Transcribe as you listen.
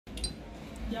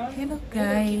Hello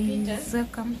guys,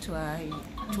 welcome to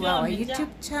our YouTube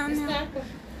channel.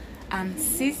 I'm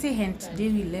Sissy and today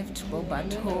we left Bob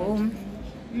at home.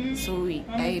 So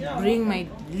I bring my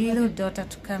little daughter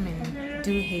to come and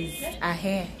do her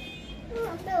hair.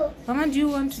 Mama, do you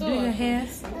want to do your hair?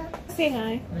 Say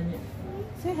hi.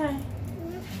 Say hi.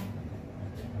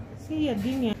 See your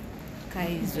dinner.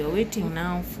 Guys, we're waiting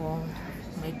now for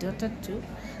my daughter the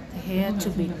hair to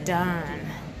be done.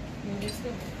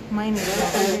 Mine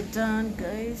is already done,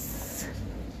 guys.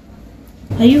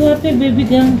 Are you happy, baby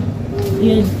girl?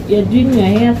 You're doing your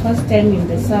hair first time in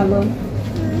the salon?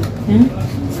 Huh?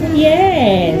 Say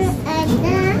yes.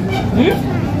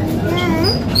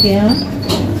 Yeah.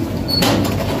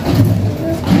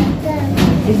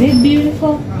 Is it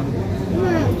beautiful?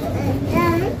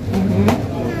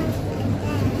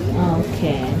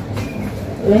 Okay.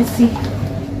 Let's see.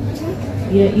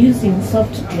 You're using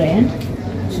soft dread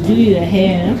to do your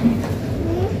hair.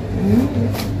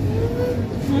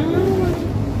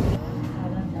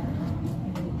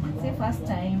 It's the first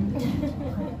time.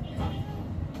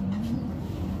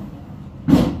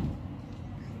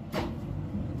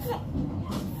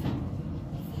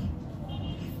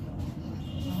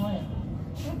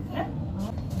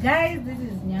 Guys, this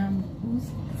is Nyambu's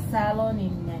salon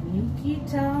in Nanyuki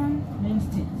town.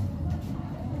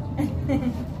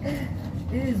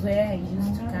 This is where I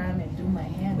used to come and do my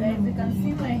hair. Guys, you can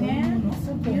see my hair. It's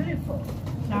so beautiful.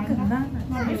 Look at that.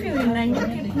 If you're in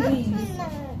Nanyuki, please,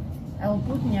 I'll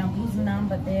put Nyambu's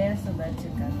number there so that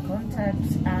you can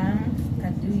contact and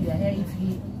can do your hair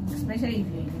especially if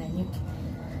you're in Nanyuki.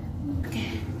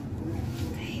 Okay.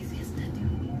 Guys, yes, Daddy.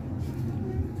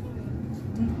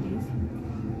 Take this.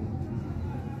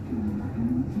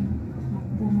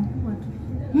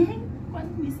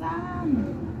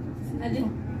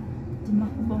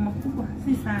 Makubwa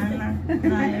si sana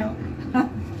nayo.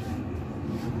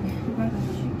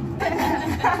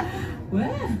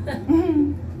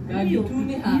 You're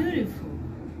beautiful.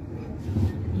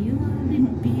 You are the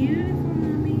beautiful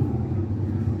mommy.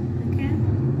 Okay.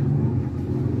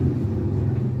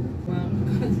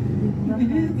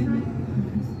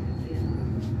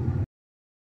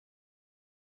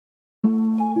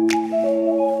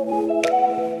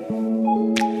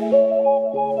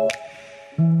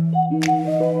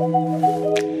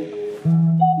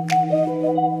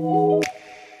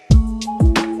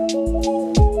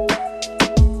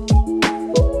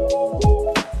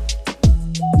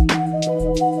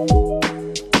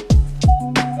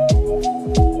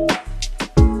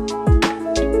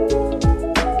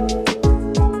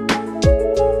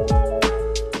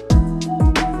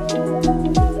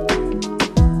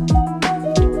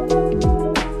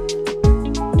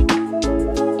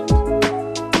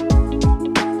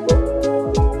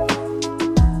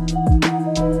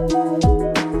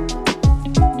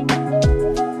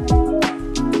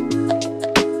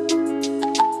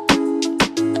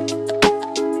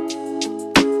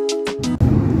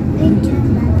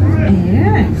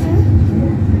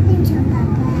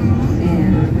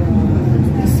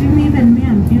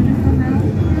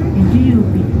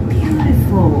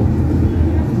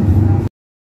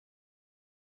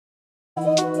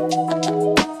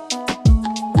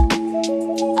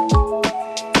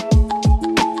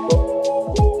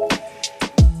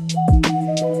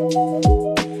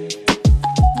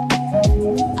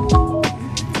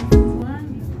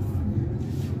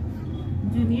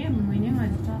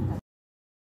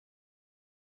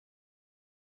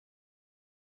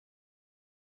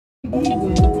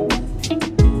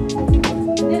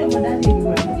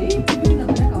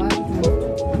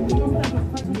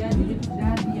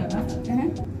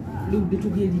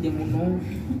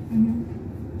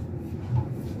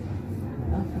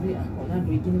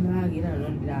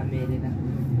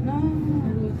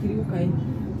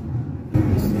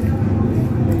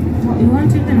 You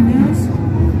want even nails?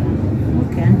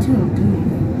 Okay, until I'll do it.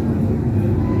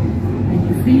 When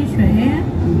you finish your hair,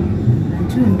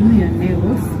 until you do your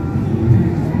nails.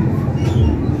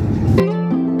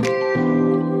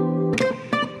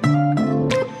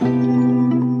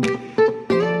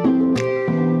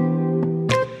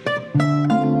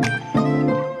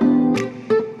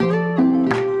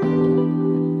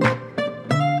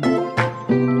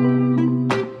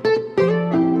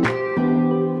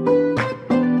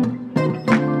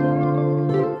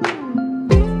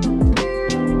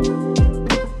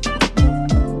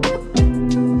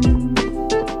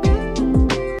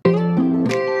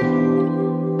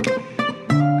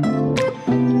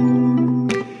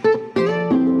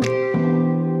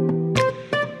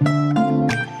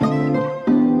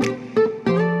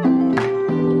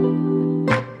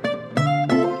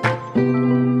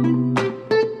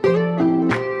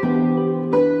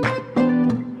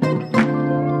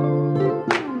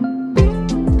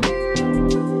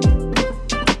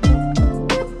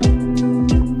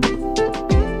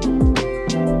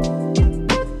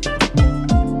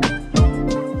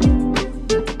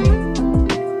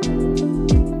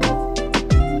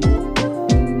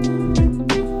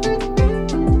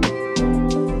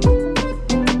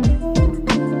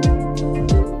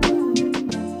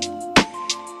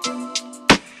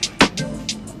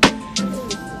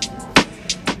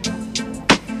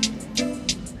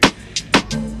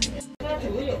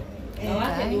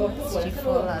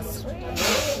 fall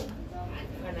asleep.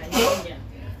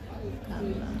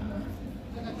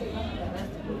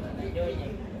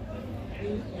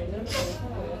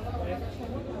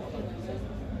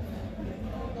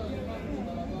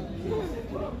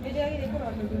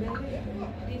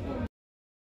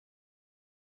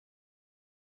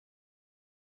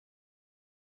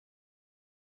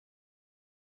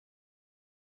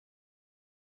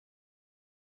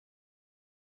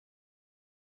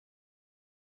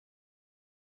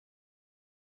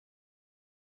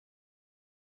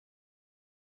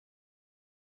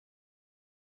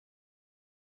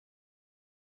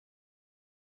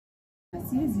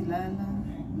 Siwezi lala.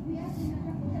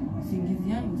 Singizi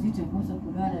yangu sitakosa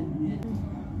kulala dunia.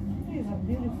 It's a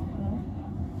beautiful girl.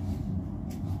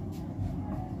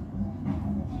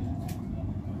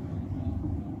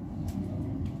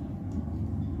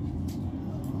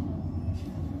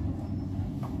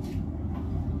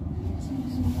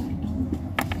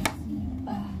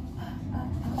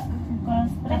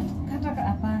 Kata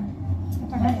apa?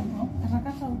 Kata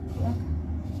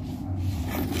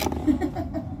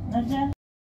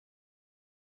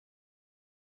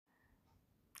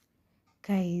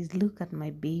Guys, look at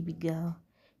my baby girl.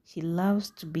 She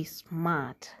loves to be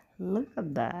smart. Look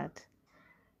at that.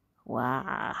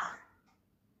 Wow.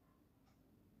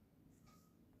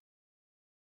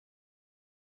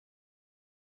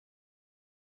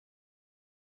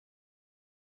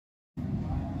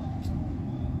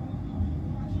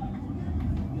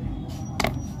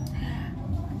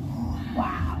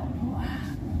 Wow.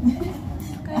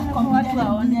 Kaya watu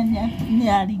waone ni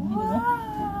alibiwa.